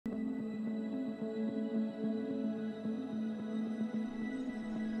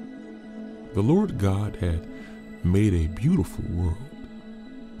The Lord God had made a beautiful world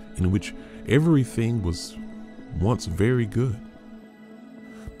in which everything was once very good.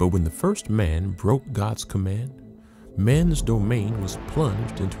 But when the first man broke God's command, man's domain was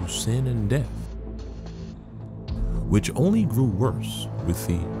plunged into sin and death, which only grew worse with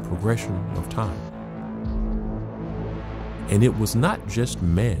the progression of time. And it was not just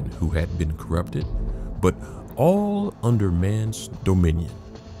man who had been corrupted, but all under man's dominion.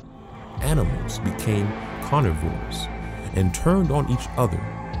 Animals became carnivores and turned on each other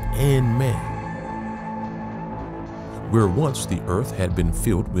and man. Where once the earth had been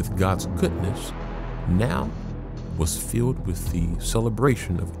filled with God's goodness, now was filled with the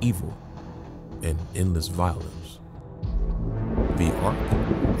celebration of evil and endless violence. The Ark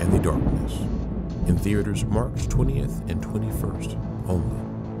and the Darkness, in theaters March 20th and 21st only.